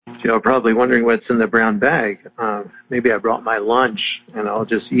You're probably wondering what's in the brown bag. Maybe I brought my lunch and I'll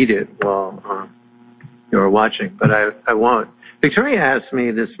just eat it while you're watching, but I won't. Victoria asked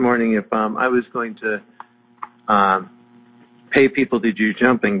me this morning if I was going to pay people to do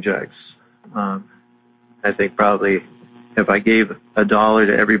jumping jacks. I think probably if I gave $1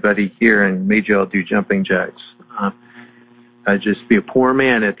 to everybody here and made you all do jumping jacks, I'd just be a poor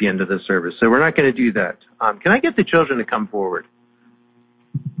man at the end of the service. So we're not going to do that. Can I get the children to come forward?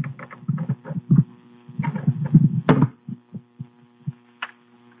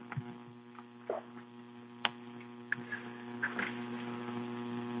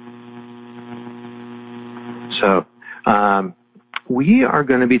 So we are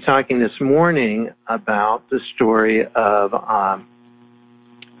going to be talking this morning about the story of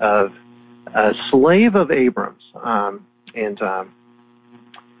a slave of Abram's,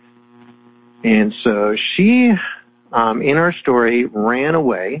 and so she, in our story, ran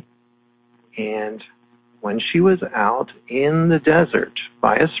away, and when she was out in the desert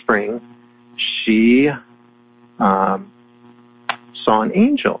by a spring, she saw an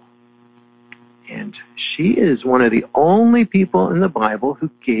angel. And she is one of the only people in the Bible who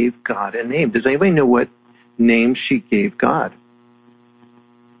gave God a name. Does anybody know what name she gave God?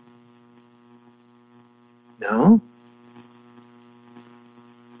 No?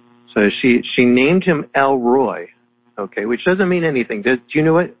 So she named him El Roy, okay, which doesn't mean anything. Do you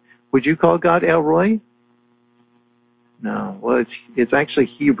know what? Would you call God El Roy? No. Well, it's actually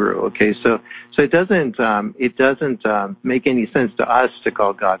Hebrew, okay. So it doesn't make any sense to us to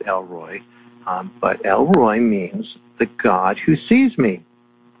call God El Roy. But El Roy means the God who sees me.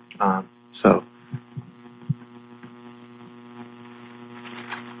 So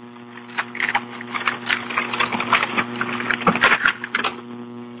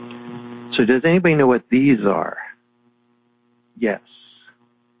does anybody know what these are? Yes.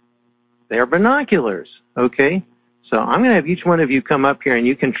 They are binoculars, okay? So I'm going to have each one of you come up here and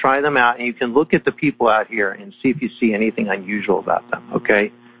you can try them out and you can look at the people out here and see if you see anything unusual about them,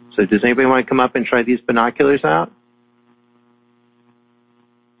 okay? So does anybody want to come up and try these binoculars out?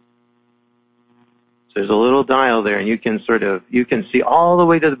 So there's a little dial there, and you can see all the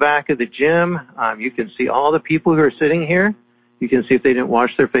way to the back of the gym. You can see all the people who are sitting here. You can see if they didn't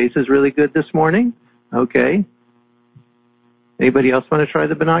wash their faces really good this morning. Okay. Anybody else want to try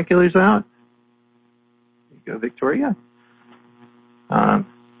the binoculars out? There you go, Victoria.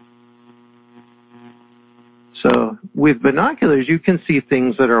 So with binoculars, you can see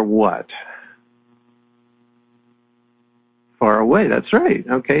things that are what? Far away. That's right.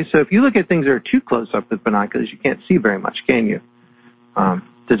 Okay. So if you look at things that are too close up with binoculars, you can't see very much, can you?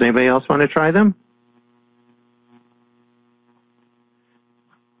 Does anybody else want to try them?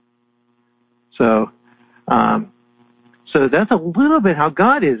 So that's a little bit how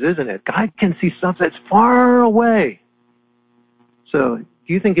God is, isn't it? God can see stuff that's far away. So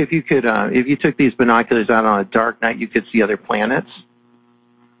do you think if you took these binoculars out on a dark night, you could see other planets?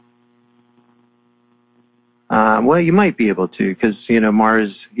 Well, you might be able to, because,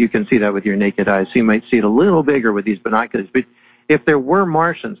 Mars, you can see that with your naked eye, so you might see it a little bigger with these binoculars. But if there were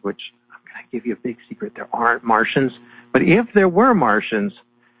Martians, which I'm going to give you a big secret, there aren't Martians, but if there were Martians,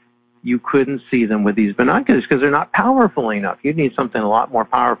 you couldn't see them with these binoculars because they're not powerful enough. You'd need something a lot more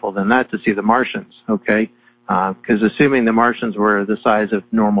powerful than that to see the Martians, okay? Because assuming the Martians were the size of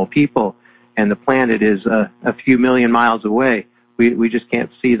normal people and the planet is a few million miles away, we just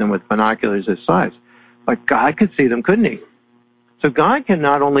can't see them with binoculars this size. But God could see them, couldn't he? So God can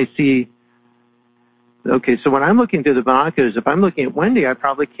not only see, okay, so when I'm looking through the binoculars, if I'm looking at Wendy, I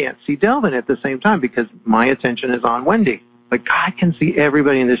probably can't see Delvin at the same time because my attention is on Wendy. But God can see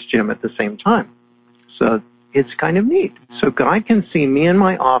everybody in this gym at the same time. So it's kind of neat. So God can see me in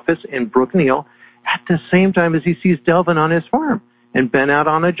my office and Brooke Neal at the same time as he sees Delvin on his farm and Ben out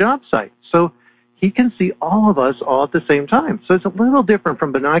on a job site. So he can see all of us all at the same time. So it's a little different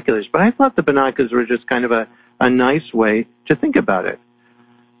from binoculars, but I thought the binoculars were just kind of a nice way to think about it.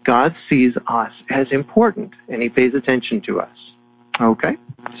 God sees us as important, and he pays attention to us. Okay?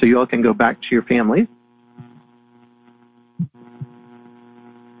 So you all can go back to your families.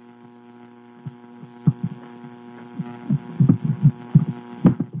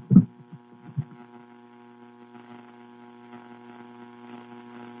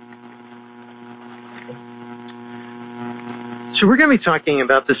 So we're going to be talking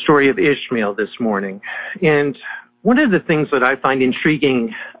about the story of Ishmael this morning. And one of the things that I find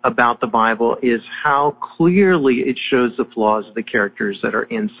intriguing about the Bible is how clearly it shows the flaws of the characters that are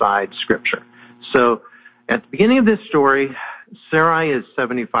inside Scripture. So at the beginning of this story, Sarai is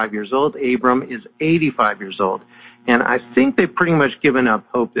 75 years old. Abram is 85 years old. And I think they've pretty much given up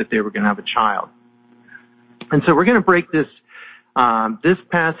hope that they were going to have a child. And so we're going to break this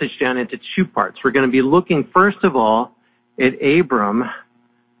passage down into two parts. We're going to be looking, first of all, at Abram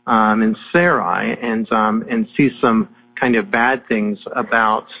and Sarai and see some kind of bad things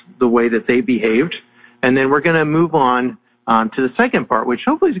about the way that they behaved. And then we're going to move on to the second part, which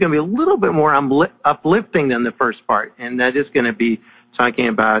hopefully is going to be a little bit more uplifting than the first part. And that is going to be talking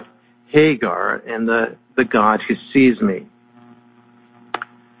about Hagar and the God who sees me.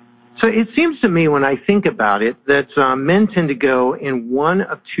 So it seems to me when I think about it that men tend to go in one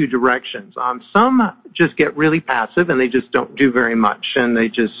of two directions. Some just get really passive and they just don't do very much, and they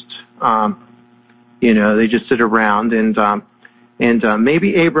just, they just sit around. And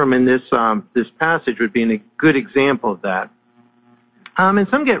maybe Abram in this passage would be a good example of that. And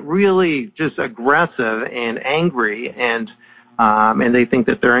some get really just aggressive and angry, and they think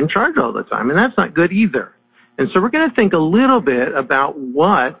that they're in charge all the time, and that's not good either. And so we're going to think a little bit about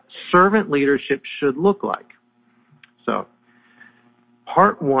what servant leadership should look like. So,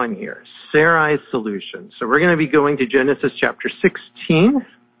 part one here, Sarai's solution. So we're going to be going to Genesis chapter 16,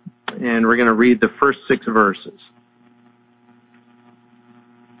 and we're going to read the first 6 verses.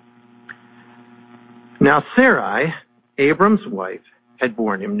 Now Sarai, Abram's wife, had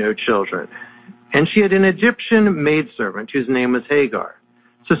borne him no children, and she had an Egyptian maidservant whose name was Hagar.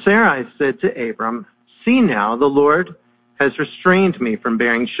 So Sarai said to Abram, "See now, the Lord has restrained me from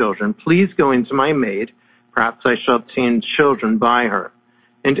bearing children. Please go into my maid. Perhaps I shall obtain children by her."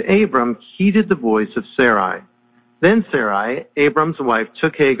 And Abram heeded the voice of Sarai. Then Sarai, Abram's wife,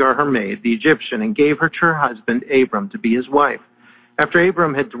 took Hagar, her maid, the Egyptian, and gave her to her husband Abram to be his wife, after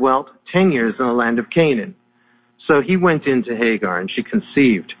Abram had dwelt 10 years in the land of Canaan. So he went in to Hagar, and she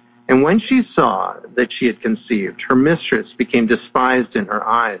conceived. And when she saw that she had conceived, her mistress became despised in her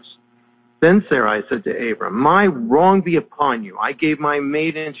eyes. Then Sarai said to Abram, "My wrong be upon you. I gave my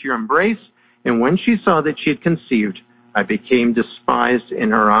maid into your embrace, and when she saw that she had conceived, I became despised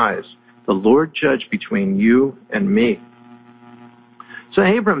in her eyes. The Lord judge between you and me." So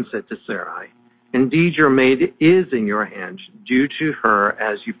Abram said to Sarai, "Indeed, your maid is in your hand. Do to her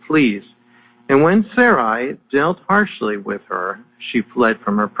as you please." And when Sarai dealt harshly with her, she fled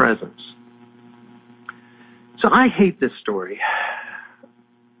from her presence. So I hate this story.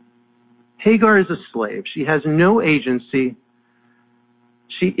 Hagar is a slave. She has no agency.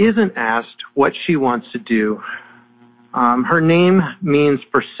 She isn't asked what she wants to do. Her name means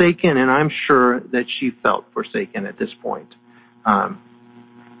forsaken, and I'm sure that she felt forsaken at this point.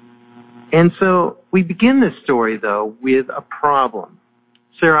 And so we begin this story, though, with a problem.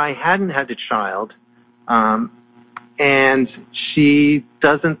 Sarai hadn't had a child, and she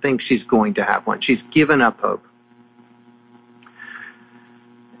doesn't think she's going to have one. She's given up hope.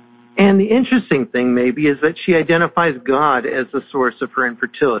 And the interesting thing maybe is that she identifies God as the source of her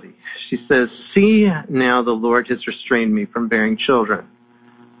infertility. She says, "See now, the Lord has restrained me from bearing children."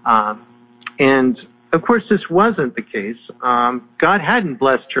 And of course this wasn't the case. God hadn't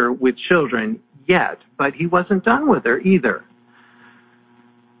blessed her with children yet, but he wasn't done with her either.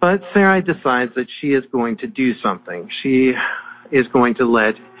 But Sarai decides that she is going to do something. She is going to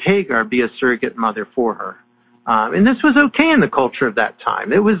let Hagar be a surrogate mother for her. And this was okay in the culture of that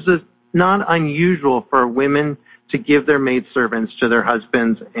time. It was not unusual for women to give their maidservants to their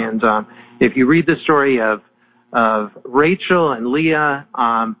husbands. And if you read the story of Rachel and Leah,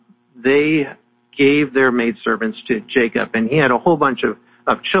 they gave their maidservants to Jacob, and he had a whole bunch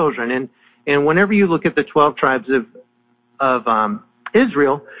of children. And whenever you look at the 12 tribes of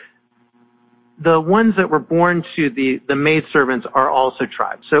Israel, the ones that were born to the maidservants are also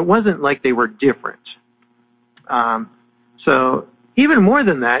tribes. So it wasn't like they were different. So even more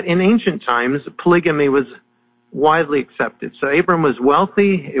than that, in ancient times, polygamy was widely accepted. So Abram was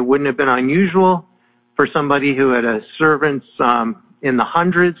wealthy. It wouldn't have been unusual for somebody who had a servants in the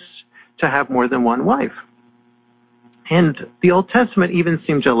hundreds to have more than one wife. And the Old Testament even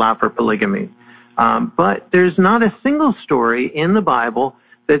seemed to allow for polygamy. But there's not a single story in the Bible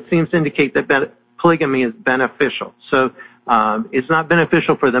that seems to indicate that polygamy is beneficial. So it's not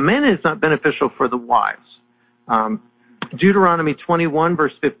beneficial for the men, and it's not beneficial for the wives. Deuteronomy 21,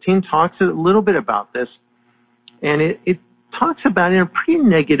 verse 15, talks a little bit about this, and it talks about it in a pretty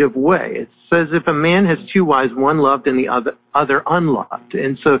negative way. It says if a man has two wives, one loved and the other unloved.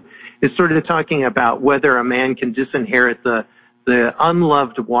 And so it's sort of talking about whether a man can disinherit the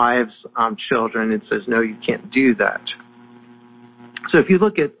unloved wife's children. It says, no, you can't do that. So if you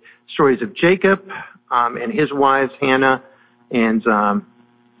look at stories of Jacob and his wives, Hannah and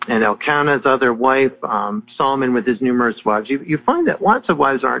Elkanah's other wife, Solomon with his numerous wives, you find that lots of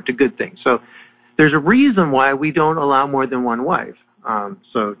wives aren't a good thing. So there's a reason why we don't allow more than one wife.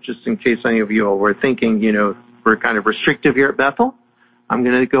 So just in case any of you all were thinking, we're kind of restrictive here at Bethel, I'm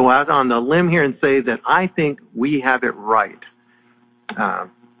going to go out on the limb here and say that I think we have it right.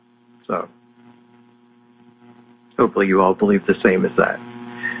 So hopefully you all believe the same as that.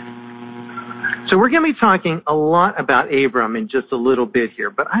 So we're going to be talking a lot about Abram in just a little bit here,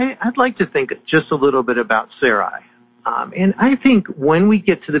 but I'd like to think just a little bit about Sarai. And I think when we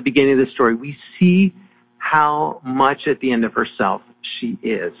get to the beginning of the story, we see how much at the end of herself she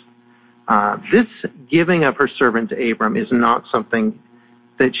is. This giving of her servant to Abram is not something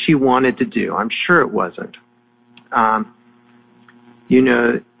that she wanted to do. I'm sure it wasn't.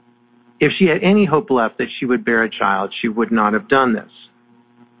 If she had any hope left that she would bear a child, she would not have done this.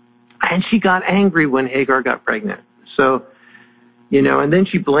 And she got angry when Hagar got pregnant. So, and then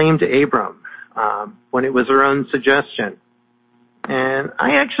she blamed Abram when it was her own suggestion. And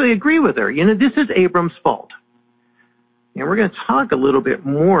I actually agree with her. This is Abram's fault. And we're going to talk a little bit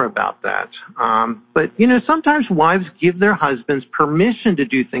more about that. But, sometimes wives give their husbands permission to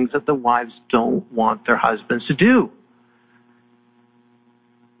do things that the wives don't want their husbands to do.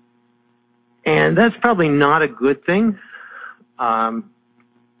 And that's probably not a good thing.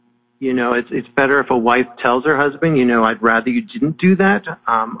 It's better if a wife tells her husband, I'd rather you didn't do that, or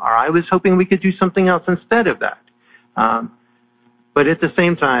I was hoping we could do something else instead of that. But at the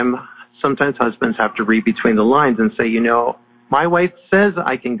same time, sometimes husbands have to read between the lines and say, my wife says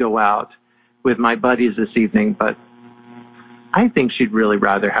I can go out with my buddies this evening, but I think she'd really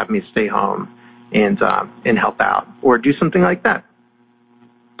rather have me stay home and help out or do something like that.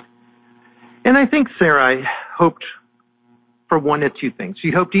 And I think Sarai hoped for one of two things. She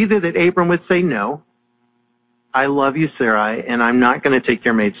hoped either that Abram would say, no, I love you, Sarai, and I'm not going to take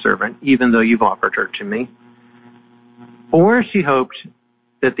your maidservant, even though you've offered her to me. Or she hoped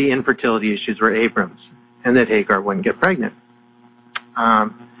that the infertility issues were Abram's and that Hagar wouldn't get pregnant.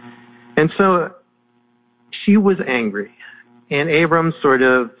 And so she was angry. And Abram sort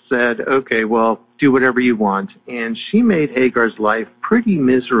of said, okay, well, do whatever you want. And she made Hagar's life pretty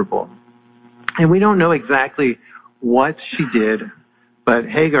miserable. And we don't know exactly what she did, but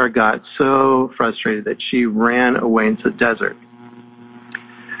Hagar got so frustrated that she ran away into the desert.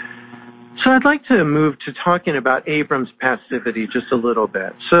 So I'd like to move to talking about Abram's passivity just a little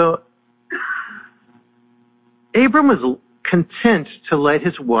bit. So Abram was content to let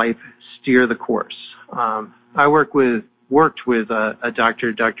his wife steer the course. I worked with a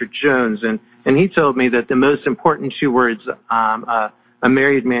doctor, Dr. Jones, and he told me that the most important two words a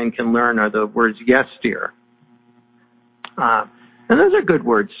married man can learn are the words yes, dear. And those are good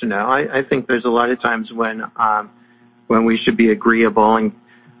words to know. I think there's a lot of times when we should be agreeable,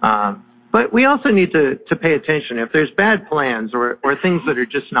 but we also need to pay attention. If there's bad plans or things that are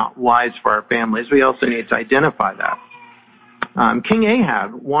just not wise for our families, we also need to identify that. King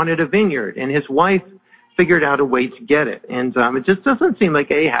Ahab wanted a vineyard, and his wife figured out a way to get it. And it just doesn't seem like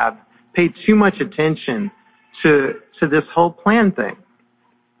Ahab paid too much attention to this whole plan thing.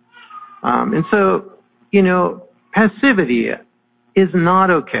 And so, passivity is not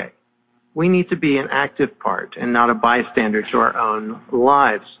okay. We need to be an active part and not a bystander to our own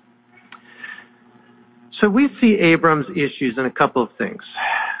lives. So we see Abram's issues in a couple of things.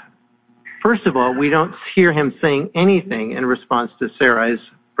 First of all, we don't hear him saying anything in response to Sarai's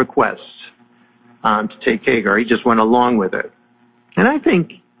request to take Hagar. He just went along with it. And I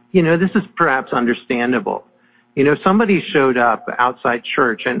think, this is perhaps understandable. Somebody showed up outside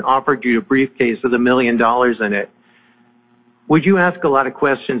church and offered you a briefcase with $1 million in it. Would you ask a lot of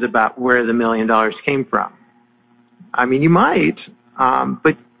questions about where the $1 million came from? I mean, you might,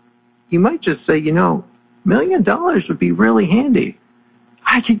 but you might just say, $1 million would be really handy.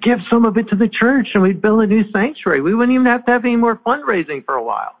 I could give some of it to the church and we'd build a new sanctuary. We wouldn't even have to have any more fundraising for a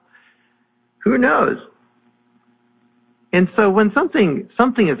while. Who knows? And so when something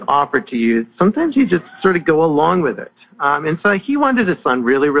is offered to you, sometimes you just sort of go along with it. And so he wanted a son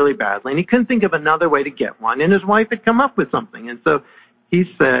really, really badly, and he couldn't think of another way to get one. And his wife had come up with something. And so he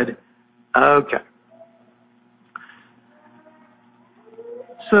said, okay.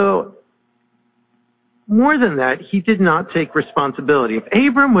 So more than that, he did not take responsibility. If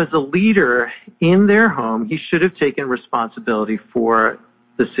Abram was a leader in their home, he should have taken responsibility for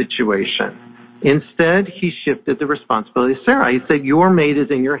the situation. Instead, he shifted the responsibility to Sarah. He said, your maid is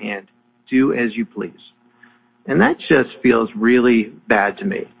in your hand. Do as you please. And that just feels really bad to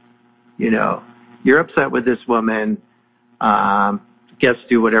me. You're upset with this woman. Guess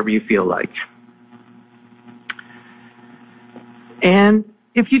do whatever you feel like. And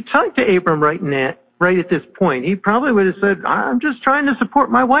if you talk to Abram right at this point, he probably would have said, I'm just trying to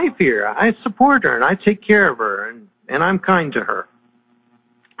support my wife here. I support her and I take care of her and I'm kind to her.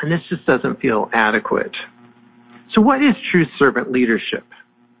 And this just doesn't feel adequate. So what is true servant leadership?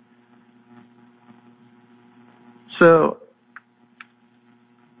 So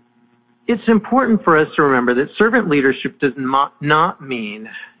it's important for us to remember that servant leadership does not mean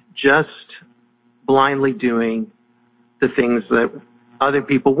just blindly doing the things that other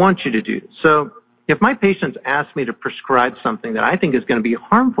people want you to do. So if my patients ask me to prescribe something that I think is going to be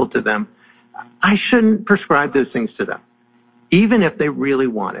harmful to them, I shouldn't prescribe those things to them, even if they really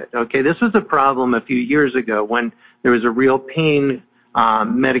want it. Okay, this was a problem a few years ago when there was a real pain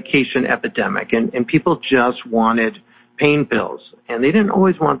medication epidemic, and people just wanted pain pills, and they didn't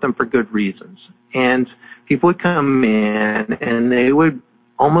always want them for good reasons. And people would come in, and they would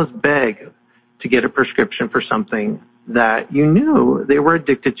almost beg to get a prescription for something that you knew they were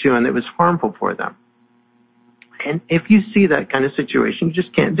addicted to and that was harmful for them. And if you see that kind of situation, you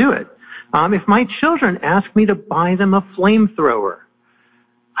just can't do it. If my children ask me to buy them a flamethrower,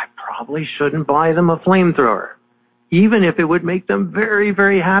 I probably shouldn't buy them a flamethrower, even if it would make them very,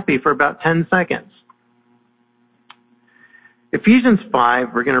 very happy for about 10 seconds. Ephesians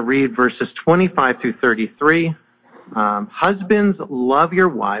 5, we're going to read verses 25 through 33. Husbands, love your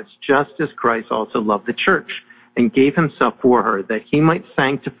wives just as Christ also loved the church and gave himself for her, that he might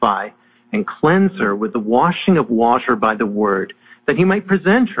sanctify and cleanse her with the washing of water by the word, that he might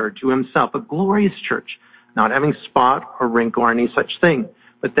present her to himself a glorious church, not having spot or wrinkle or any such thing,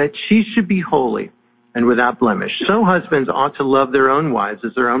 but that she should be holy and without blemish. So husbands ought to love their own wives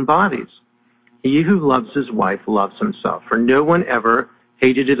as their own bodies. He who loves his wife loves himself, for no one ever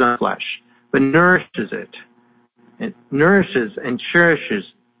hated his own flesh, but nourishes it. It nourishes and cherishes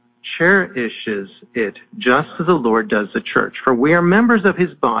it, just as the Lord does the church. For we are members of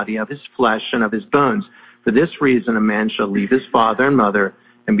his body, of his flesh, and of his bones. For this reason, a man shall leave his father and mother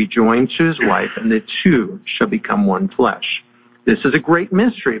and be joined to his wife, and the two shall become one flesh. This is a great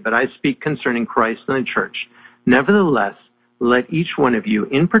mystery, but I speak concerning Christ and the church. Nevertheless, let each one of you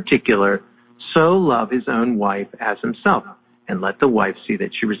in particular so love his own wife as himself, and let the wife see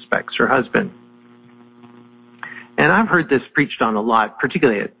that she respects her husband. And I've heard this preached on a lot,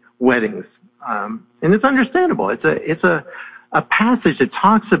 particularly at weddings, and it's understandable. It's a passage that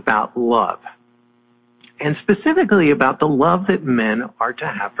talks about love, and specifically about the love that men are to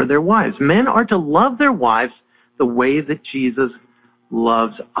have for their wives. Men are to love their wives the way that Jesus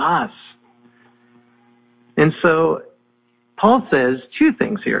loves us. And so Paul says two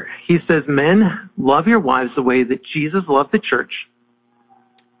things here. He says, men, love your wives the way that Jesus loved the church.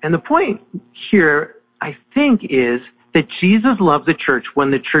 And the point here, I think, is that Jesus loved the church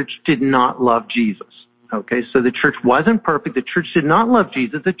when the church did not love Jesus. Okay, so the church wasn't perfect. The church did not love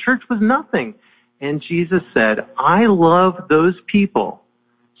Jesus. The church was nothing. And Jesus said, I love those people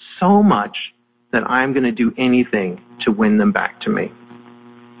so much that I'm going to do anything to win them back to me.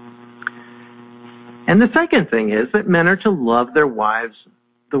 And the second thing is that men are to love their wives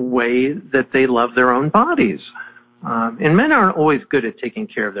the way that they love their own bodies. And men aren't always good at taking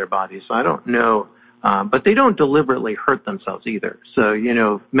care of their bodies, so I don't know. But they don't deliberately hurt themselves either. So,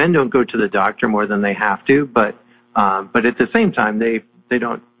 men don't go to the doctor more than they have to, but at the same time, they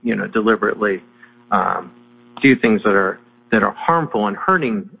don't, deliberately do things that are harmful and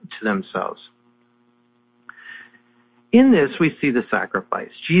hurting to themselves. In this, we see the sacrifice.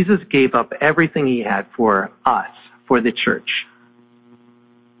 Jesus gave up everything he had for us, for the church.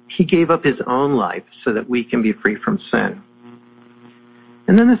 He gave up his own life so that we can be free from sin.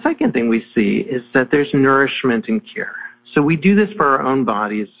 And then the second thing we see is that there's nourishment and care. So we do this for our own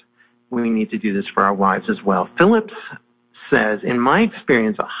bodies. We need to do this for our wives as well. Phillips says, in my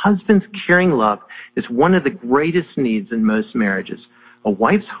experience, a husband's caring love is one of the greatest needs in most marriages. A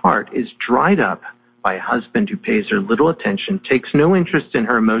wife's heart is dried up by a husband who pays her little attention, takes no interest in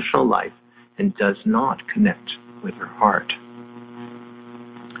her emotional life, and does not connect with her heart.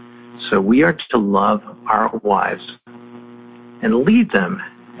 So we are to love our wives and lead them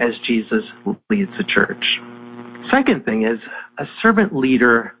as Jesus leads the church. Second thing is, a servant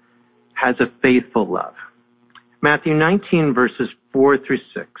leader has a faithful love. Matthew 19, verses 4 through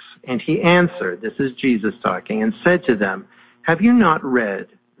 6. And he answered, this is Jesus talking, and said to them, have you not read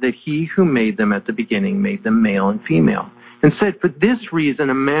that he who made them at the beginning made them male and female? And said, for this reason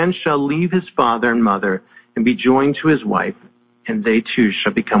a man shall leave his father and mother and be joined to his wife, and they two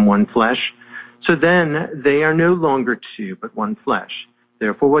shall become one flesh. So then they are no longer two, but one flesh.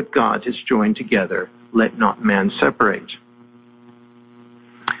 Therefore what God has joined together, let not man separate.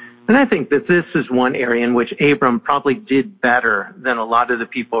 And I think that this is one area in which Abram probably did better than a lot of the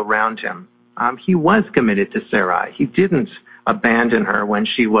people around him. He was committed to Sarai. He didn't abandon her when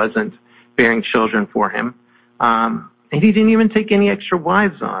she wasn't bearing children for him. And he didn't even take any extra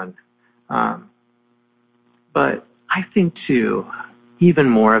wives on. But I think, too, even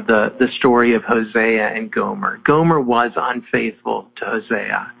more of the story of Hosea and Gomer. Gomer was unfaithful to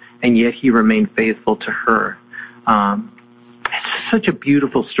Hosea, and yet he remained faithful to her. It's such a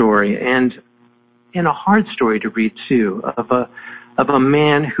beautiful story, and a hard story to read, too, of a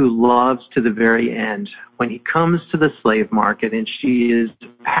man who loves to the very end. When he comes to the slave market and she is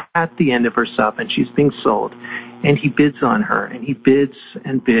at the end of herself and she's being sold, and he bids on her, and he bids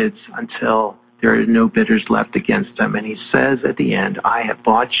and bids until there are no bidders left against him. And he says at the end, I have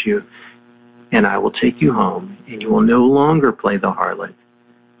bought you, and I will take you home, and you will no longer play the harlot,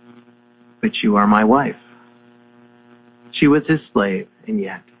 but you are my wife. She was his slave, and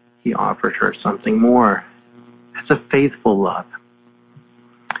yet he offered her something more. It's a faithful love.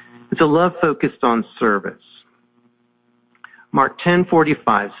 It's a love focused on service. Mark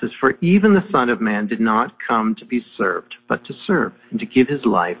 10:45 says, for even the Son of Man did not come to be served, but to serve, and to give his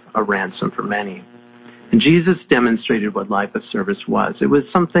life a ransom for many. And Jesus demonstrated what life of service was. It was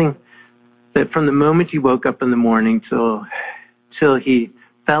something that from the moment he woke up in the morning till he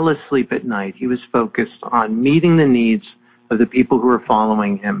fell asleep at night, he was focused on meeting the needs of the people who were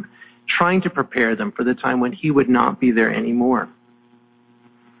following him, trying to prepare them for the time when he would not be there anymore.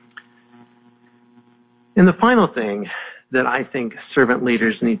 And the final thing that I think servant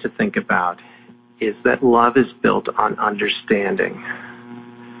leaders need to think about is that love is built on understanding.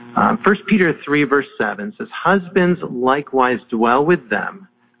 1 Peter 3 verse 7 says, husbands likewise dwell with them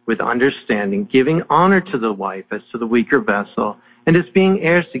with understanding, giving honor to the wife as to the weaker vessel, and as being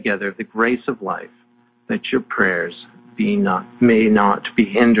heirs together of the grace of life, that your prayers may not be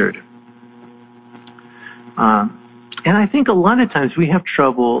hindered. And I think a lot of times we have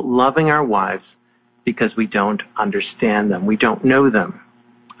trouble loving our wives because we don't understand them. We don't know them.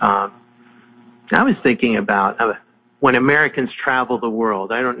 I was thinking about when Americans travel the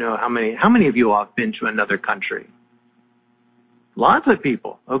world. I don't know how many of you all have been to another country? Lots of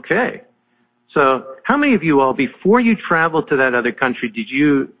people. Okay. So how many of you all, before you traveled to that other country, did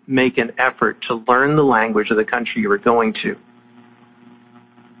you make an effort to learn the language of the country you were going to?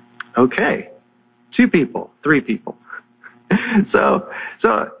 Okay. 2 people, 3 people. So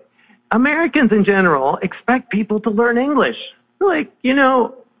Americans in general expect people to learn English. Like,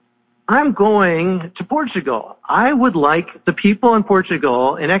 I'm going to Portugal. I would like the people in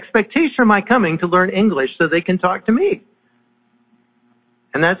Portugal, in expectation of my coming, to learn English so they can talk to me.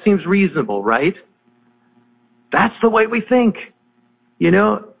 And that seems reasonable, right? That's the way we think.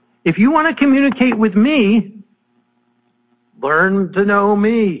 If you want to communicate with me, learn to know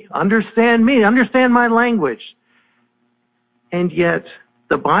me, understand my language. And yet,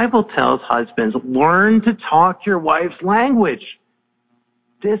 the Bible tells husbands, learn to talk your wife's language.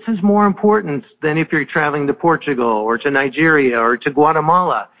 This is more important than if you're traveling to Portugal or to Nigeria or to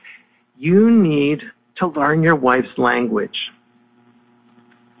Guatemala. You need to learn your wife's language.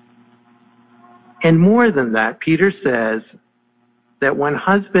 And more than that, Peter says that when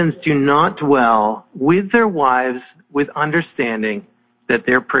husbands do not dwell with their wives with understanding, that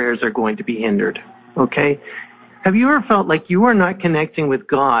their prayers are going to be hindered. Okay? Have you ever felt like you are not connecting with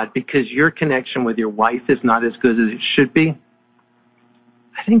God because your connection with your wife is not as good as it should be?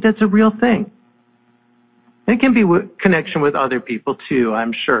 I think that's a real thing. It can be connection with other people too,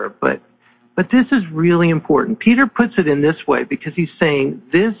 I'm sure, but this is really important. Peter puts it in this way because he's saying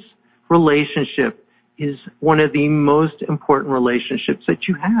this relationship is one of the most important relationships that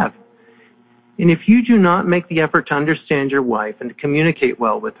you have. And if you do not make the effort to understand your wife and to communicate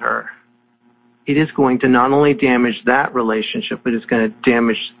well with her, it is going to not only damage that relationship, but it's going to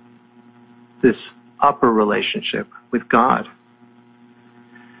damage this upper relationship with God.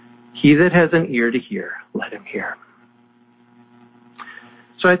 He that has an ear to hear, let him hear.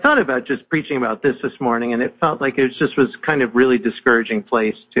 So I thought about just preaching about this morning, and it felt like it was kind of really discouraging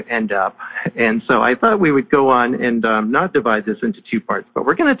place to end up. And so I thought we would go on and not divide this into 2 parts, but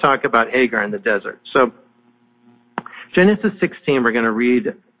we're going to talk about Hagar in the desert. So Genesis 16, we're going to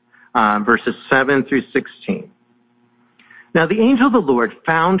read verses 7 through 16. Now the angel of the Lord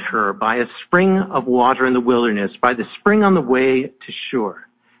found her by a spring of water in the wilderness, by the spring on the way to Shur.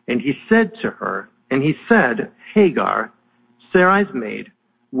 And he said, Hagar, Sarai's maid,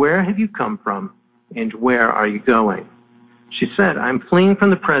 where have you come from, and where are you going? She said, I'm fleeing from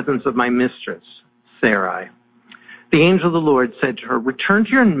the presence of my mistress, Sarai. The angel of the Lord said to her, return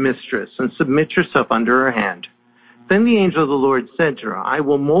to your mistress and submit yourself under her hand. Then the angel of the Lord said to her, I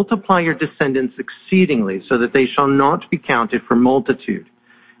will multiply your descendants exceedingly, so that they shall not be counted for multitude.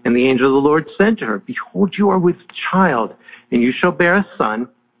 And the angel of the Lord said to her, Behold, you are with child, and you shall bear a son.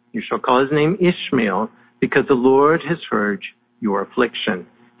 You shall call his name Ishmael, because the Lord has heard your affliction.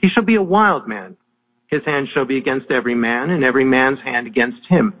 He shall be a wild man. His hand shall be against every man, and every man's hand against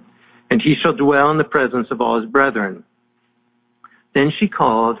him. And he shall dwell in the presence of all his brethren. Then she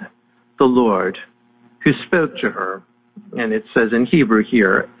called the Lord, who spoke to her, and it says in Hebrew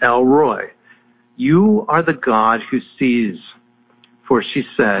here, El Roi, you are the God who sees. For she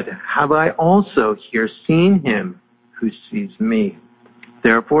said, Have I also here seen him who sees me?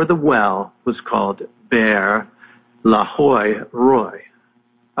 Therefore the well was called Ber Lahoi Roi.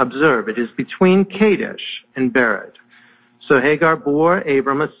 Observe, it is between Kadesh and Bered. So Hagar bore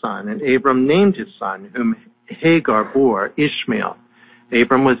Abram a son, and Abram named his son, whom Hagar bore Ishmael.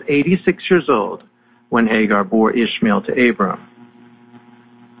 Abram was 86 years old when Hagar bore Ishmael to Abram.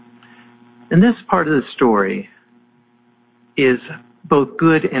 And this part of the story is both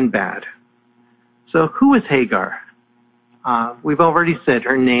good and bad. So who is Hagar? We've already said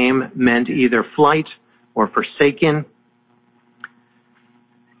her name meant either flight or forsaken.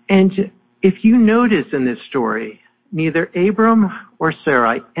 And if you notice in this story, neither Abram or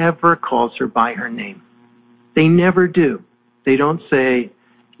Sarai ever calls her by her name. They never do. They don't say,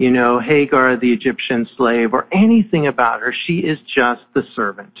 Hagar, the Egyptian slave, or anything about her. She is just the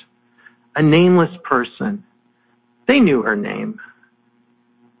servant, a nameless person. They knew her name.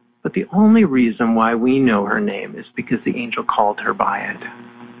 But the only reason why we know her name is because the angel called her by it.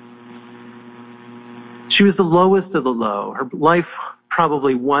 She was the lowest of the low. Her life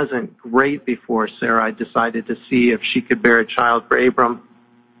probably wasn't great before Sarai decided to see if she could bear a child for Abram.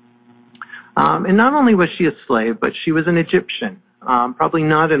 And not only was she a slave, but she was an Egyptian, probably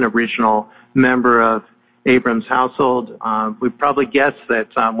not an original member of Abram's household. We probably guess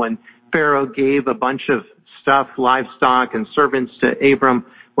that when Pharaoh gave a bunch of stuff, livestock and servants to Abram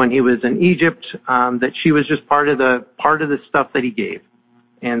when he was in Egypt, that she was just part of the stuff that he gave.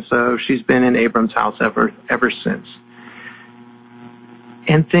 And so she's been in Abram's house ever since.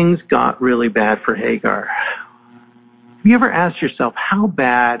 And things got really bad for Hagar. Have you ever asked yourself, how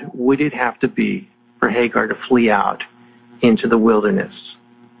bad would it have to be for Hagar to flee out into the wilderness?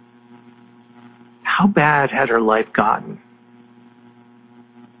 How bad had her life gotten?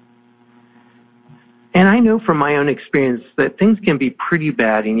 And I know from my own experience that things can be pretty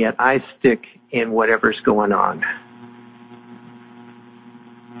bad, and yet I stick in whatever's going on.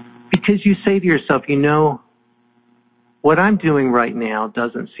 Because you say to yourself, what I'm doing right now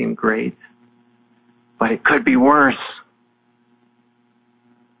doesn't seem great, but it could be worse.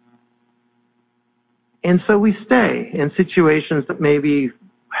 And so we stay in situations that maybe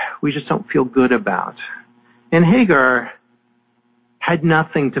we just don't feel good about. And Hagar had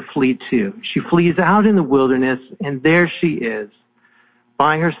nothing to flee to. She flees out in the wilderness, and there she is,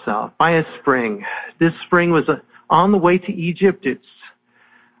 by herself, by a spring. This spring was on the way to Egypt. It's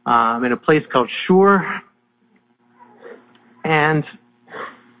in a place called Shur. And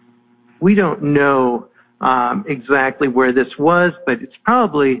we don't know exactly where this was, but it's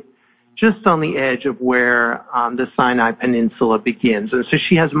probably just on the edge of where the Sinai Peninsula begins. And so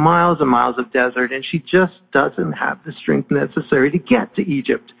she has miles and miles of desert, and she just doesn't have the strength necessary to get to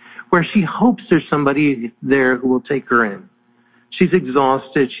Egypt, where she hopes there's somebody there who will take her in. She's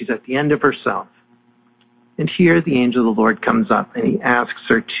exhausted. She's at the end of herself. And here the angel of the Lord comes up, and he asks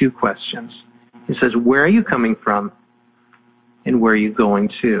her two questions. He says, where are you coming from, and where are you going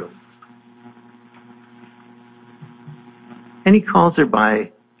to? And he calls her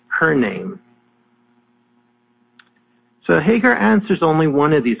by her name. So Hagar answers only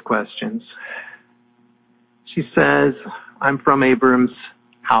one of these questions. She says, I'm from Abram's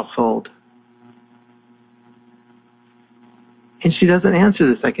household. And she doesn't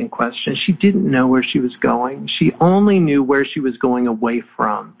answer the second question. She didn't know where she was going. She only knew where she was going away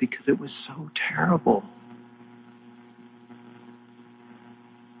from because it was so terrible.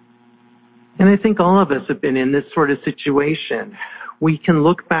 And I think all of us have been in this sort of situation. We can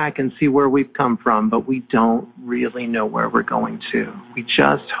look back and see where we've come from, but we don't really know where we're going to. We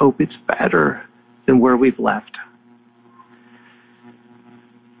just hope it's better than where we've left.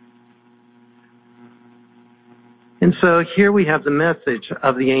 And so here we have the message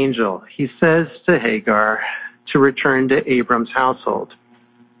of the angel. He says to Hagar to return to Abram's household.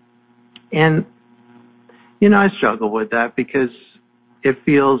 And, I struggle with that because it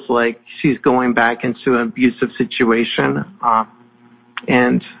feels like she's going back into an abusive situation.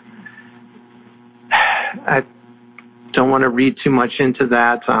 And I don't want to read too much into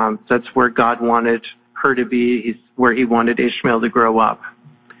that. That's where God wanted her to be, where he wanted Ishmael to grow up.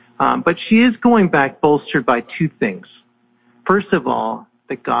 But she is going back bolstered by two things. First of all,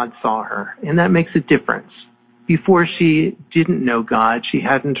 that God saw her, and that makes a difference. Before she didn't know God, she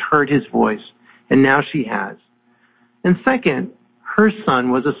hadn't heard his voice, and now she has. And second, her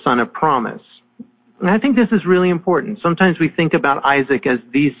son was a son of promise. And I think this is really important. Sometimes we think about Isaac as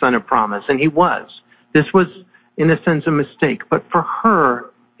the son of promise, and he was. This was, in a sense, a mistake. But for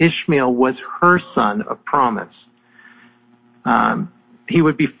her, Ishmael was her son of promise. He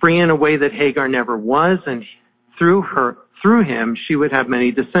would be free in a way that Hagar never was, and through him, she would have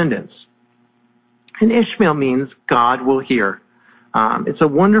many descendants. And Ishmael means God will hear. It's a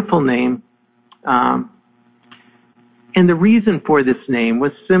wonderful name. And the reason for this name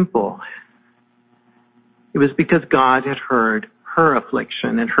was simple. It was because God had heard her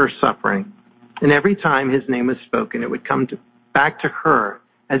affliction and her suffering. And every time his name was spoken, it would come back to her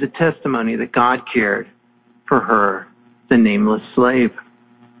as a testimony that God cared for her, the nameless slave.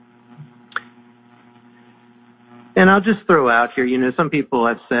 And I'll just throw out here, some people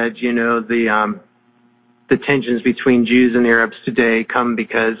have said, the tensions between Jews and Arabs today come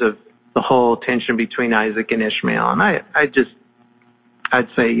because of the whole tension between Isaac and Ishmael. And I'd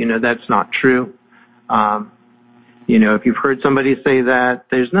say, that's not true. If you've heard somebody say that,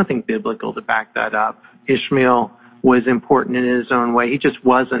 there's nothing biblical to back that up. Ishmael was important in his own way. He just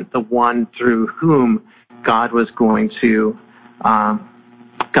wasn't the one through whom God was going to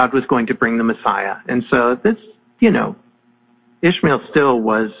bring the Messiah. And so this, Ishmael still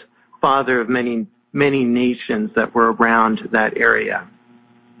was father of many, many nations that were around that area.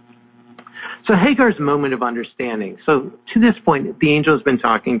 So Hagar's moment of understanding. So to this point, the angel has been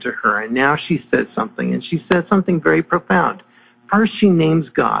talking to her, and now she says something, and she says something very profound. First, she names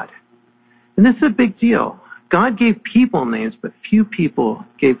God. And this is a big deal. God gave people names, but few people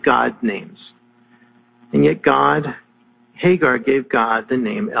gave God names. And yet Hagar gave God the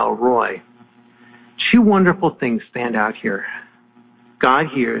name El Roi. Two wonderful things stand out here. God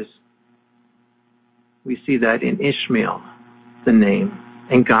hears. We see that in Ishmael, the name,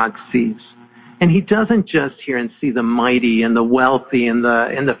 and God sees. And he doesn't just hear and see the mighty and the wealthy and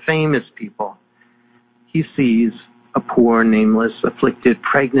the famous people. He sees a poor, nameless, afflicted,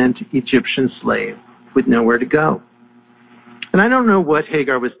 pregnant Egyptian slave with nowhere to go. And I don't know what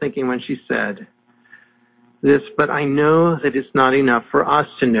Hagar was thinking when she said this, but I know that it's not enough for us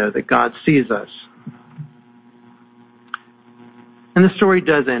to know that God sees us. And the story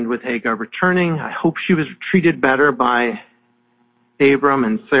does end with Hagar returning. I hope she was treated better by Abram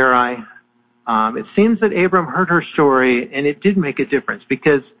and Sarai. It seems that Abram heard her story, and it did make a difference,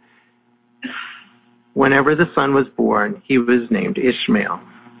 because whenever the son was born, he was named Ishmael.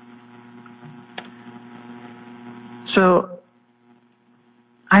 So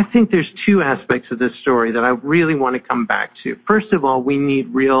I think there's two aspects of this story that I really want to come back to. First of all, we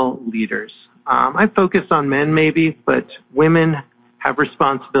need real leaders. I focus on men maybe, but women have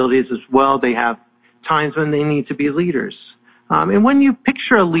responsibilities as well. They have times when they need to be leaders. And when you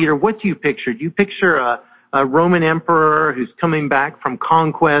picture a leader, what do you picture? Do you picture a Roman emperor who's coming back from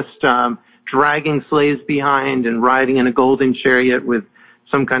conquest, dragging slaves behind and riding in a golden chariot with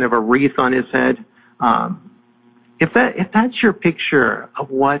some kind of a wreath on his head? If that's your picture of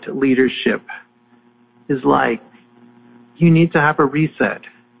what leadership is like, you need to have a reset.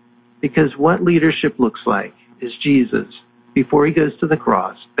 Because what leadership looks like is Jesus, before he goes to the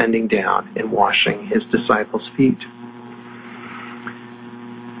cross, bending down and washing his disciples' feet.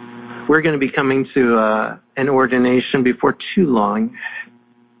 We're going to be coming to an ordination before too long.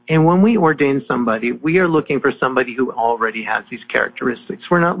 And when we ordain somebody, we are looking for somebody who already has these characteristics.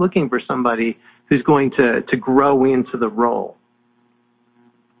 We're not looking for somebody who's going to grow into the role.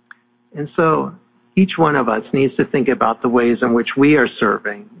 And so each one of us needs to think about the ways in which we are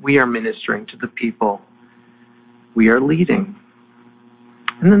serving, we are ministering to the people, we are leading.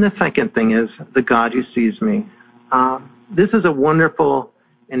 And then the second thing is the God who sees me. This is a wonderful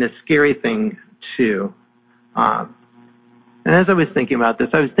and a scary thing too. And as I was thinking about this,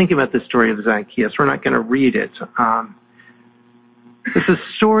 I was thinking about the story of Zacchaeus. We're not going to read it. It's a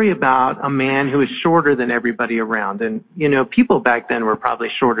story about a man who is shorter than everybody around. And, people back then were probably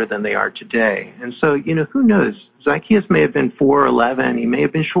shorter than they are today. And so, who knows? Zacchaeus may have been 4'11". He may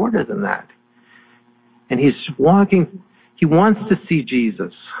have been shorter than that. And he's walking. He wants to see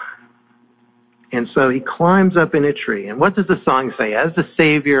Jesus. And so he climbs up in a tree. And what does the song say? As the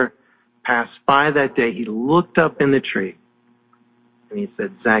Savior passed by that day, he looked up in the tree. And he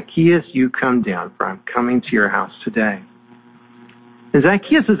said, Zacchaeus, you come down, for I'm coming to your house today. And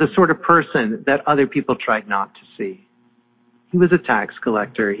Zacchaeus is the sort of person that other people tried not to see. He was a tax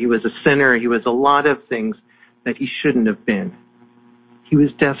collector. He was a sinner. He was a lot of things that he shouldn't have been. He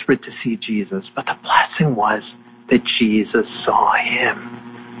was desperate to see Jesus. But the blessing was that Jesus saw him.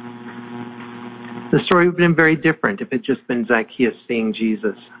 The story would have been very different if it had just been Zacchaeus seeing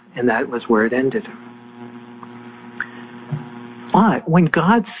Jesus, and that was where it ended. But when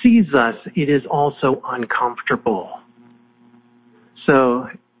God sees us, it is also uncomfortable. So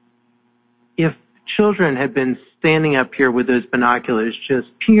if children had been standing up here with those binoculars just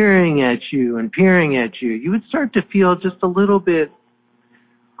peering at you and peering at you, you would start to feel just a little bit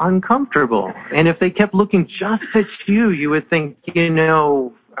uncomfortable. And if they kept looking just at you, you would think,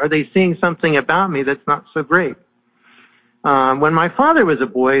 are they seeing something about me that's not so great? When my father was a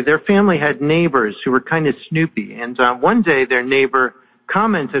boy, their family had neighbors who were kind of snoopy. And one day their neighbor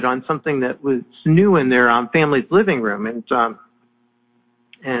commented on something that was new in their family's living room.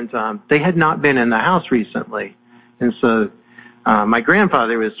 And they had not been in the house recently. And so my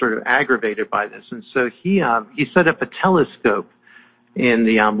grandfather was sort of aggravated by this. And so he set up a telescope in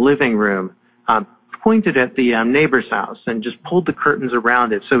the living room, pointed at the neighbor's house and just pulled the curtains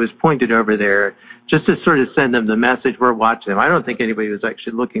around it so it was pointed over there just to sort of send them the message, we're watching them. I don't think anybody was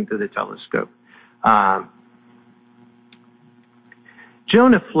actually looking through the telescope.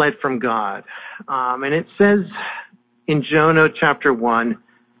 Jonah fled from God. And it says in Jonah chapter 1,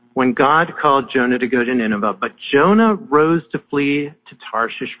 when God called Jonah to go to Nineveh, but Jonah rose to flee to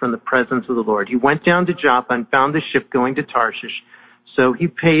Tarshish from the presence of the Lord. He went down to Joppa and found the ship going to Tarshish. So he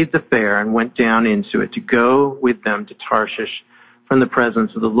paid the fare and went down into it to go with them to Tarshish from the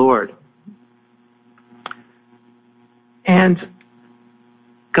presence of the Lord. And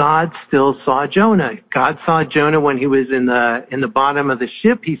God still saw Jonah. God saw Jonah when he was in the bottom of the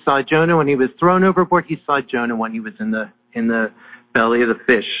ship. He saw Jonah when he was thrown overboard. He saw Jonah when he was in the belly of the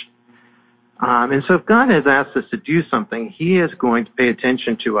fish. And so if God has asked us to do something, he is going to pay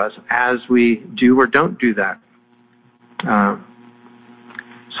attention to us as we do or don't do that.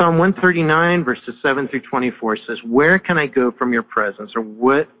 Psalm 139, verses 7 through 24 says, where can I go from your presence? Or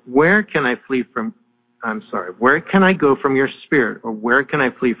where can I go from your spirit? Or where can I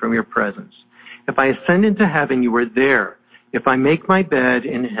flee from your presence? If I ascend into heaven, you are there. If I make my bed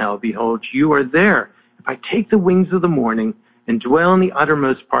in hell, behold, you are there. If I take the wings of the morning and dwell in the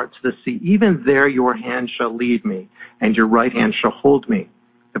uttermost parts of the sea, even there your hand shall lead me, and your right hand shall hold me.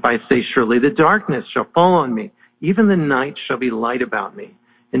 If I say, surely the darkness shall fall on me, even the night shall be light about me.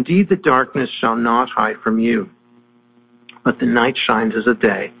 Indeed, the darkness shall not hide from you, but the night shines as a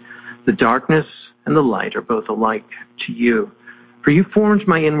day. The darkness and the light are both alike to you. For you formed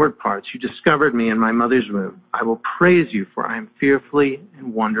my inward parts. You discovered me in my mother's womb. I will praise you, for I am fearfully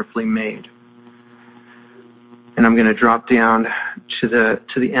and wonderfully made. And I'm going to drop down to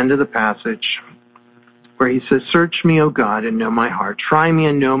the end of the passage where he says, search me, O God, and know my heart. Try me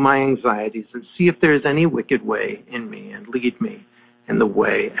and know my anxieties, and see if there is any wicked way in me, and lead me in the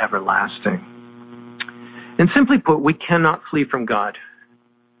way everlasting. And simply put, we cannot flee from God.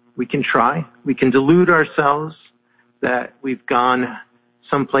 We can try. We can delude ourselves that we've gone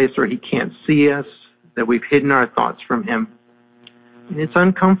someplace where he can't see us, that we've hidden our thoughts from him. And it's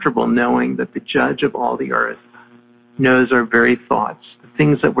uncomfortable knowing that the judge of all the earth knows our very thoughts, the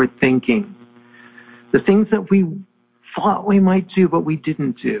things that we're thinking, the things that we thought we might do but we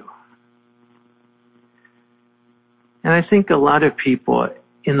didn't do. And I think a lot of people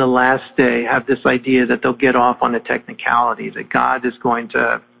in the last day have this idea that they'll get off on a technicality, that God is going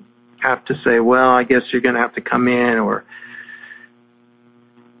to have to say, well, I guess you're going to have to come in,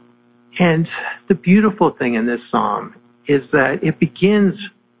 And the beautiful thing in this psalm is that it begins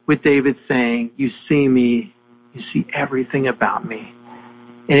with David saying, you see me, you see everything about me.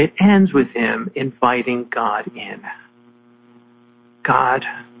 And it ends with him inviting God in. God,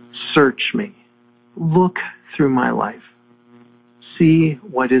 search me. Look through my life. See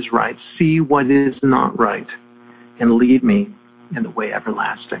what is right. See what is not right. And lead me in the way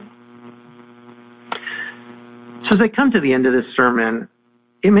everlasting. So as I come to the end of this sermon,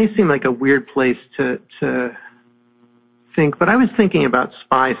 it may seem like a weird place to think, but I was thinking about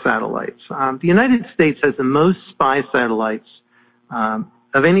spy satellites. The United States has the most spy satellites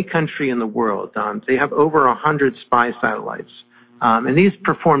of any country in the world. They have over 100 spy satellites. And these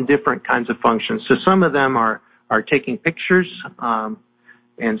perform different kinds of functions. So some of them are taking pictures,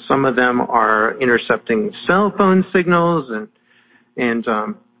 and some of them are intercepting cell phone signals, and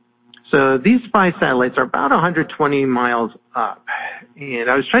so these spy satellites are about 120 miles up. And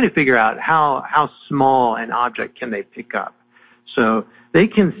I was trying to figure out how small an object can they pick up. So they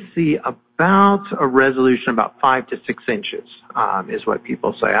can see about a resolution about 5 to 6 inches, is what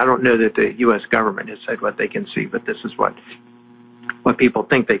people say. I don't know that the U.S. government has said what they can see, but this is what people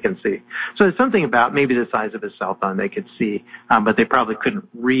think they can see. So it's something about maybe the size of a cell phone they could see, but they probably couldn't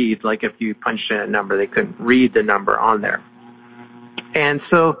read, like if you punched in a number, they couldn't read the number on there. And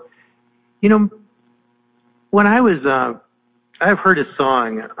so, when I was, I've heard a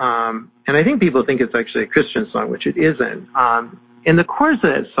song, and I think people think it's actually a Christian song, which it isn't. In the chorus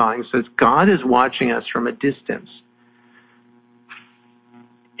of that song, it says, God is watching us from a distance.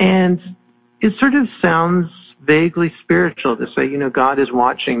 And it sort of sounds vaguely spiritual to say, God is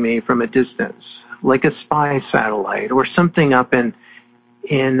watching me from a distance, like a spy satellite or something up in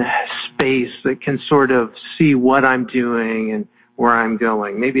space that can sort of see what I'm doing and where I'm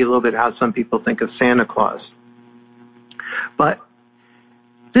going. Maybe a little bit how some people think of Santa Claus. But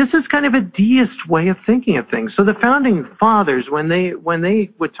this is kind of a deist way of thinking of things. So the founding fathers, when they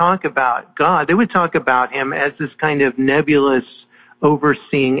would talk about God, they would talk about him as this kind of nebulous,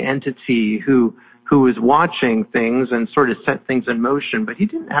 overseeing entity who was watching things and sort of set things in motion, but he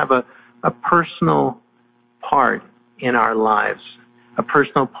didn't have a personal part in our lives, a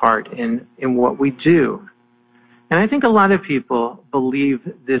personal part in what we do. And I think a lot of people believe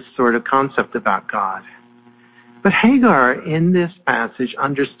this sort of concept about God. But Hagar, in this passage,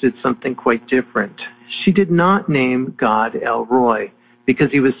 understood something quite different. She did not name God El Roi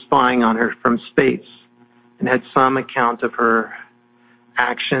because he was spying on her from space and had some account of her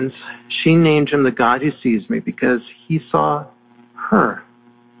actions. She named him the God who sees me because he saw her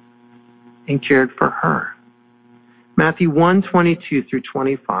and cared for her. Matthew 1:22 through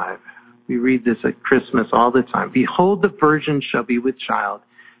 25. We read this at Christmas all the time. Behold, the virgin shall be with child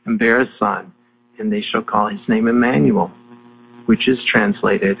and bear a son, and they shall call his name Emmanuel, which is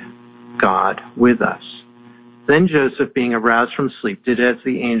translated God with us. Then Joseph, being aroused from sleep, did as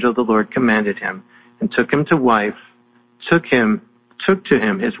the angel of the Lord commanded him, and took to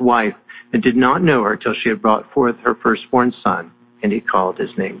him his wife, and did not know her till she had brought forth her firstborn son, and he called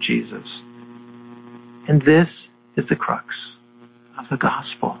his name Jesus. And this is the crux of the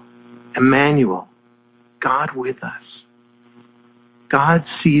gospel. Emmanuel, God with us. God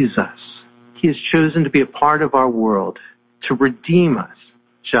sees us. He has chosen to be a part of our world, to redeem us,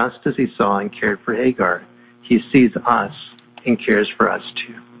 just as he saw and cared for Hagar. He sees us and cares for us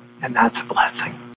too. And that's a blessing.